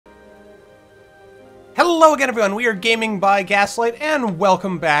Hello again, everyone. We are Gaming by Gaslight, and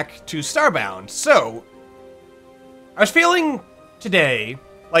welcome back to Starbound. So, I was feeling today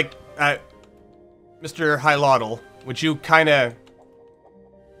like, Mr. Hylotl, would you kind of...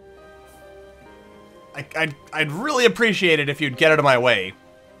 I'd really appreciate it if you'd get out of my way.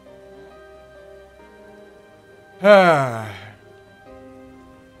 Well,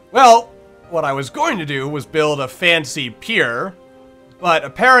 what I was going to do was build a fancy pier, but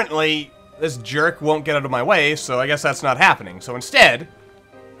apparently this jerk won't get out of my way, so I guess that's not happening. So instead,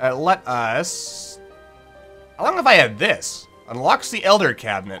 let us... How long have I had this? Unlocks the Elder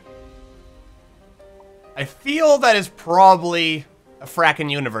Cabinet. I feel that is probably a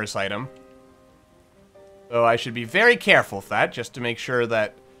Frackin Universe item. So I should be very careful with that, just to make sure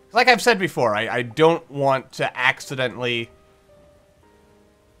that... Like I've said before, I don't want to accidentally...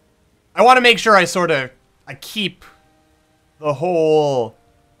 I want to make sure I keep the whole...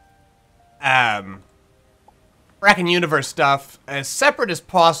 Frackin Universe stuff as separate as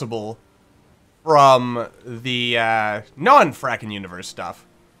possible from the non-Frackin Universe stuff.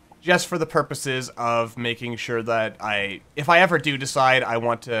 Just for the purposes of making sure that if I ever do decide I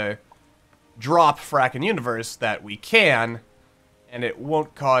want to drop Frackin Universe, that we can, and it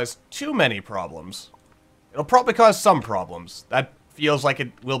won't cause too many problems. It'll probably cause some problems. That feels like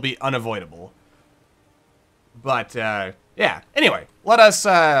it will be unavoidable. But, yeah. Anyway, let us,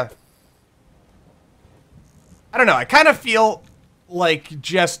 I don't know, I kind of feel like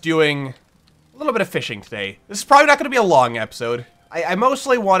just doing a little bit of fishing today. This is probably not going to be a long episode. I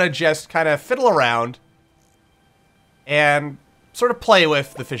mostly want to just kind of fiddle around and sort of play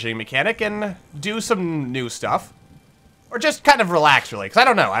with the fishing mechanic and do some new stuff. Or just kind of relax, really, because I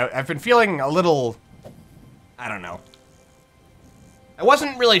don't know, I've been feeling a little... I don't know. I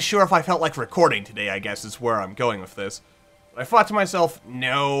wasn't really sure if I felt like recording today, I guess, is where I'm going with this. But I thought to myself,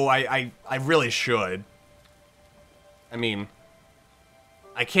 no, I really should. I mean,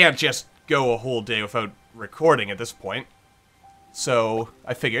 I can't just go a whole day without recording at this point. So,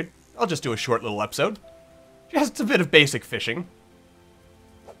 I figured, I'll just do a short little episode. Just a bit of basic fishing.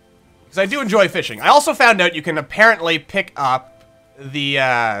 Because I do enjoy fishing. I also found out you can apparently pick up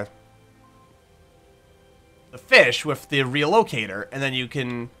the fish with the relocator, and then you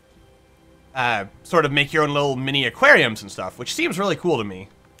can sort of make your own little mini aquariums and stuff, which seems really cool to me.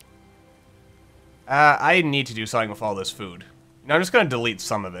 I need to do something with all this food. No, I'm just going to delete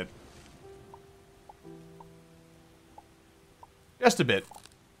some of it. Just a bit.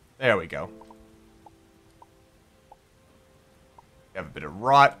 There we go. Have a bit of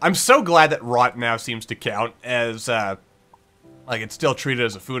rot. I'm so glad that rot now seems to count as, like, it's still treated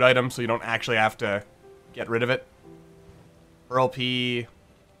as a food item, so you don't actually have to get rid of it. Pearl pea.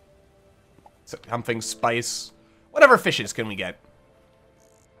 Something spice. Whatever fishes can we get?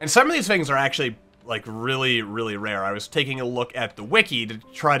 And some of these things are actually... like, really, really rare. I was taking a look at the wiki to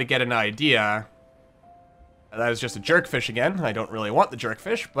try to get an idea. That is just a jerkfish again. I don't really want the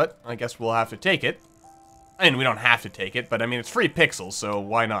jerkfish, but I guess we'll have to take it. I mean, we don't have to take it, but I mean, it's free pixels, so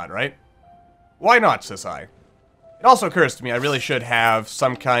why not, right? Why not, says I. It also occurs to me I really should have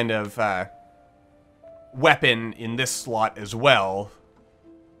some kind of, weapon in this slot as well.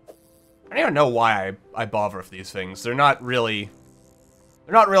 I don't even know why I bother with these things. They're not really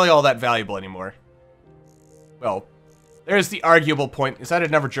all that valuable anymore. Well, there's the arguable point. Is that a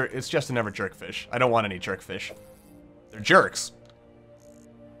never jerk? It's just a never jerkfish. I don't want any jerkfish. They're jerks.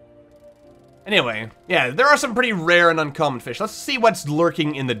 Anyway, yeah, there are some pretty rare and uncommon fish. Let's see what's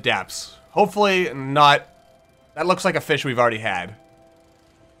lurking in the depths. Hopefully not... That looks like a fish we've already had.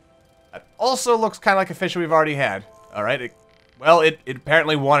 That also looks kind of like a fish we've already had. Alright, well, it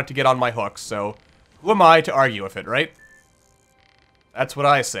apparently wanted to get on my hook, so... Who am I to argue with it, right? That's what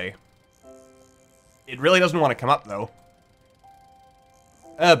I say. It really doesn't want to come up, though.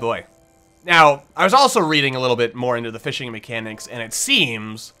 Oh, boy. Now, I was also reading a little bit more into the fishing mechanics, and it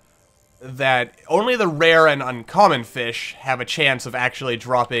seems that only the rare and uncommon fish have a chance of actually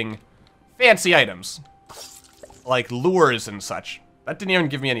dropping fancy items. Like lures and such. That didn't even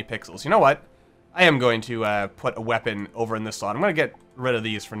give me any pixels. You know what? I am going to put a weapon over in this slot. I'm going to get rid of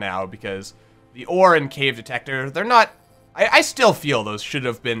these for now, because the ore and cave detector, they're not... I still feel those should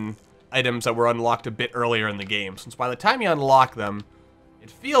have been items that were unlocked a bit earlier in the game, since by the time you unlock them, it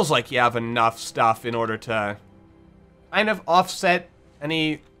feels like you have enough stuff in order to kind of offset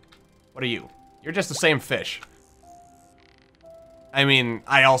any... What are you? You're just the same fish. I mean,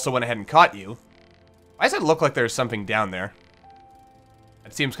 I also went ahead and caught you. Why does it look like there's something down there?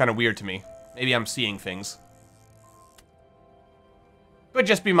 That seems kind of weird to me. Maybe I'm seeing things. Could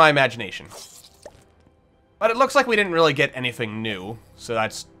just be my imagination. But it looks like we didn't really get anything new, so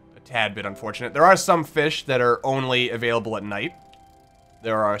that's tad bit unfortunate. There are some fish that are only available at night.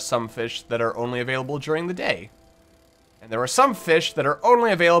 There are some fish that are only available during the day. And there are some fish that are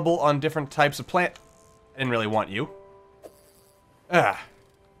only available on different types of plant. I didn't really want you. Ugh.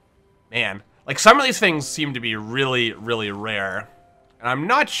 Man. Like, some of these things seem to be really, really rare. And I'm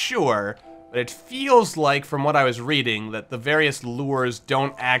not sure, but it feels like, from what I was reading, that the various lures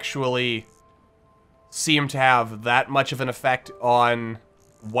don't actually seem to have that much of an effect on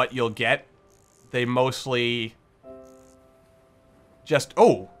what you'll get. They mostly just...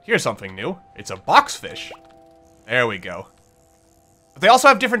 Oh, here's something new. It's a boxfish. There we go. But they also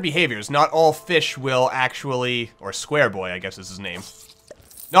have different behaviors. Not all fish will actually... Or Square Boy, I guess is his name.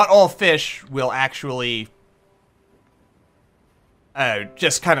 Not all fish will actually...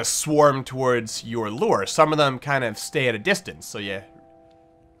 just kind of swarm towards your lure. Some of them kind of stay at a distance, so yeah.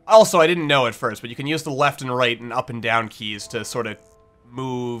 Also, I didn't know at first, but you can use the left and right and up and down keys to sort of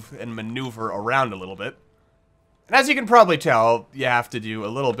move and maneuver around a little bit. And as you can probably tell, you have to do a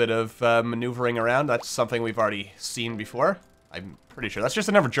little bit of maneuvering around. That's something we've already seen before. I'm pretty sure. That's just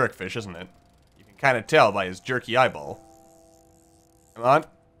another jerkfish, isn't it? You can kind of tell by his jerky eyeball. Come on.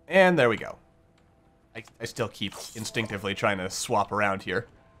 And there we go. I still keep instinctively trying to swap around here.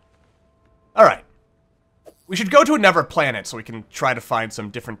 Alright. We should go to another planet so we can try to find some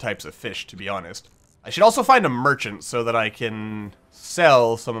different types of fish, to be honest. I should also find a merchant so that I can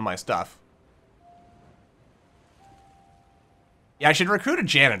sell some of my stuff. Yeah, I should recruit a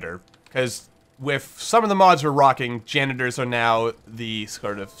janitor, because with some of the mods we're rocking, janitors are now the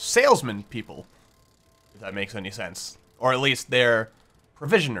sort of salesman people, if that makes any sense. Or at least they're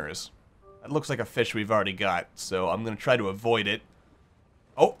provisioners. That looks like a fish we've already got, so I'm going to try to avoid it.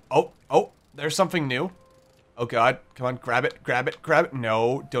 Oh, oh, oh, there's something new. Oh god, come on, grab it, grab it, grab it.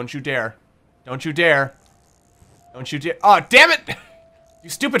 No, don't you dare. Don't you dare. Don't you dare. Oh, damn it! You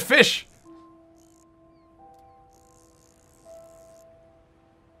stupid fish!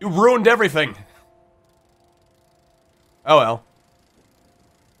 You ruined everything. Oh well.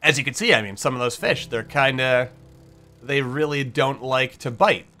 As you can see, I mean, some of those fish, they're kinda... They really don't like to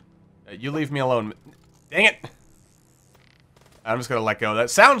bite. You leave me alone. Dang it! I'm just gonna let go. That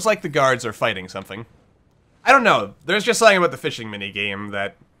sounds like the guards are fighting something. I don't know. There's just something about the fishing minigame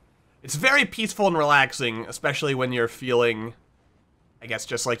that... It's very peaceful and relaxing, especially when you're feeling... I guess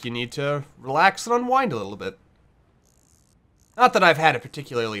just like you need to relax and unwind a little bit. Not that I've had a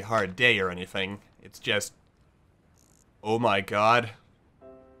particularly hard day or anything. It's just... Oh my god.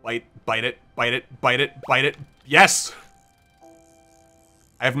 Bite it, bite it, bite it, bite it. Yes!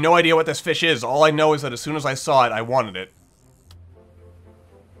 I have no idea what this fish is. All I know is that as soon as I saw it, I wanted it.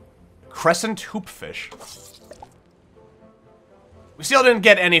 Crescent hoopfish. We still didn't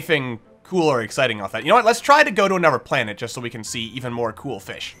get anything cool or exciting off that. You know what? Let's try to go to another planet just so we can see even more cool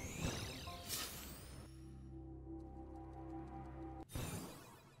fish.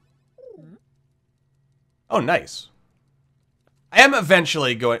 Oh, nice. I am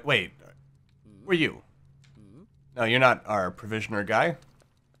eventually going... Wait. Who are you? No, you're not our provisioner guy.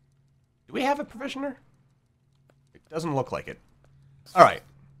 Do we have a provisioner? It doesn't look like it. Alright.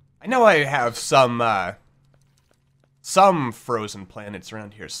 I know I have some frozen planets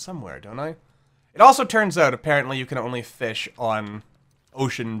around here somewhere, don't I? It also turns out, apparently, you can only fish on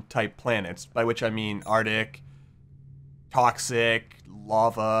ocean-type planets, by which I mean Arctic, toxic,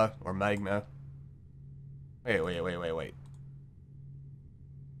 lava, or magma. Wait.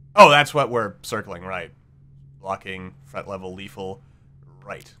 Oh, that's what we're circling, right. Blocking, fret level, lethal,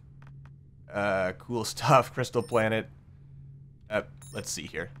 right. Cool stuff, crystal planet. Let's see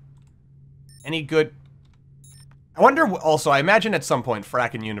here. Any good... I wonder, also, I imagine at some point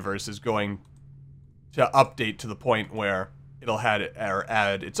Frackin Universe is going to update to the point where it'll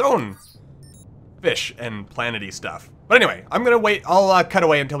add its own fish and planety stuff. But anyway, I'm gonna wait, I'll cut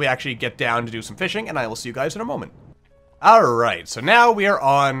away until we actually get down to do some fishing, and I will see you guys in a moment. Alright, so now we are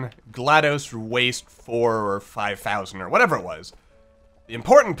on GLaDOS Waste 4 or 5000 or whatever it was. The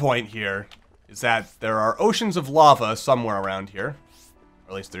important point here is that there are oceans of lava somewhere around here.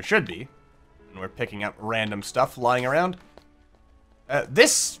 Or at least there should be. And we're picking up random stuff lying around.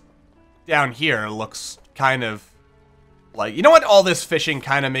 This down here looks kind of like... You know what all this fishing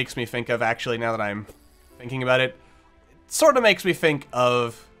kind of makes me think of, actually, now that I'm thinking about it? It sort of makes me think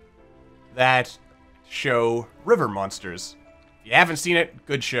of that show, River Monsters. If you haven't seen it,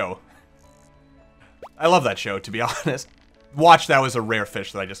 good show. I love that show, to be honest. Watch, that was a rare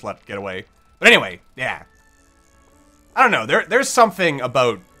fish that I just let get away. But anyway, yeah. I don't know, there's something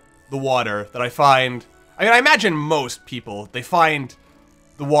about the water that I find... I mean, I imagine most people, they find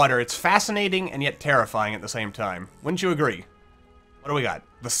the water, it's fascinating and yet terrifying at the same time. Wouldn't you agree? What do we got?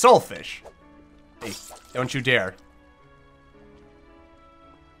 The soulfish. Hey, don't you dare.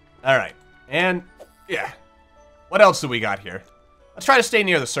 Alright. And, yeah. What else do we got here? Let's try to stay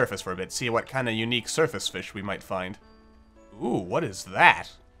near the surface for a bit, see what kind of unique surface fish we might find. Ooh, what is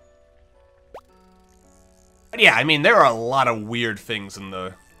that? But yeah, I mean, there are a lot of weird things in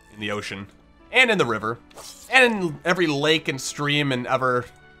the ocean. And in the river. And in every lake and stream and other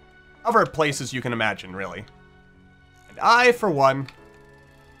places you can imagine, really. And I, for one...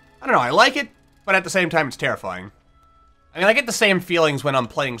 I don't know, I like it, but at the same time it's terrifying. I mean, I get the same feelings when I'm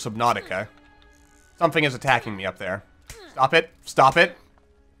playing Subnautica. Something is attacking me up there. Stop it. Stop it.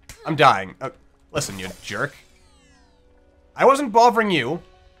 I'm dying. Listen, you jerk. I wasn't bothering you.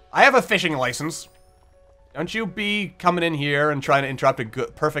 I have a fishing license. Don't you be coming in here and trying to interrupt a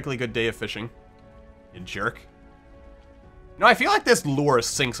perfectly good day of fishing. You jerk. No, I feel like this lure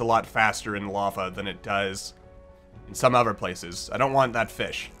sinks a lot faster in lava than it does in some other places. I don't want that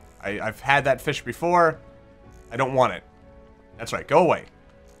fish. I've had that fish before. I don't want it. That's right. Go away.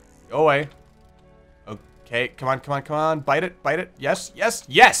 Go away. Okay, come on, come on, come on. Bite it, bite it. Yes, yes,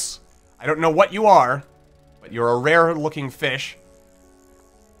 yes! I don't know what you are, but you're a rare-looking fish.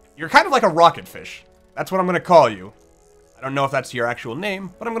 You're kind of like a rocket fish. That's what I'm going to call you. I don't know if that's your actual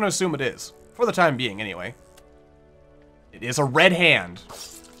name, but I'm going to assume it is. For the time being, anyway. It is a red hand.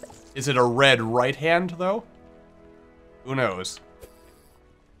 Is it a red right hand, though? Who knows?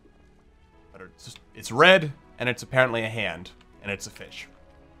 But it's red, and it's apparently a hand, and it's a fish.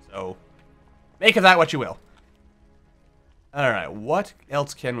 So, make of that what you will. Alright, what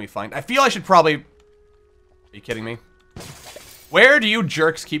else can we find? I feel I should probably... Are you kidding me? Where do you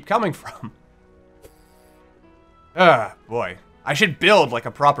jerks keep coming from? Ah, boy. I should build, like,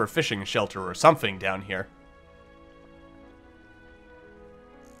 a proper fishing shelter or something down here.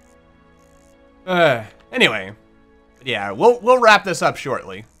 Anyway. Yeah, we'll wrap this up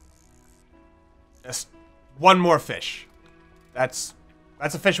shortly. Just one more fish. That's a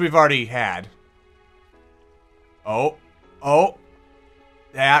fish we've already had. Oh. Oh.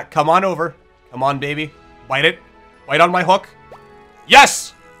 Yeah, come on over. Come on, baby. Bite it. Bite on my hook.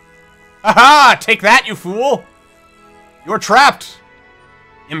 Yes! Haha! Take that, you fool! You're trapped!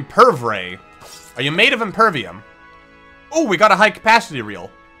 Impervray. Are you made of impervium? Oh, we got a high-capacity reel.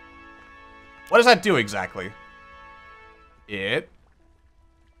 What does that do exactly? It...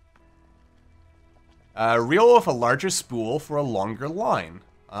 reel with a larger spool for a longer line.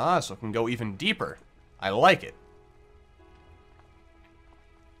 Ah, so it can go even deeper. I like it.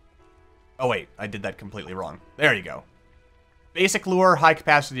 Oh wait, I did that completely wrong. There you go. Basic lure,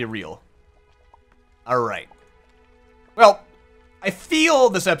 high-capacity reel. Alright. Well, I feel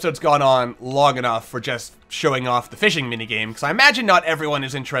this episode's gone on long enough for just showing off the fishing minigame, because I imagine not everyone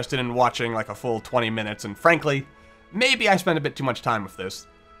is interested in watching like a full 20 minutes, and frankly, maybe I spent a bit too much time with this.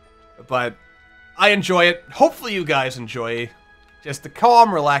 But I enjoy it. Hopefully you guys enjoy just the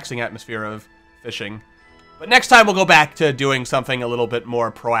calm, relaxing atmosphere of fishing. But next time we'll go back to doing something a little bit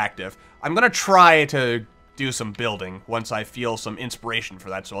more proactive. I'm going to try to do some building once I feel some inspiration for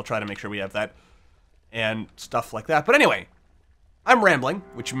that, so I'll try to make sure we have that and stuff like that. But anyway, I'm rambling,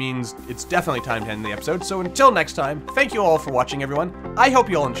 which means it's definitely time to end the episode. So until next time, thank you all for watching, everyone. I hope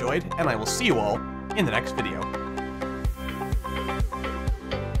you all enjoyed, and I will see you all in the next video.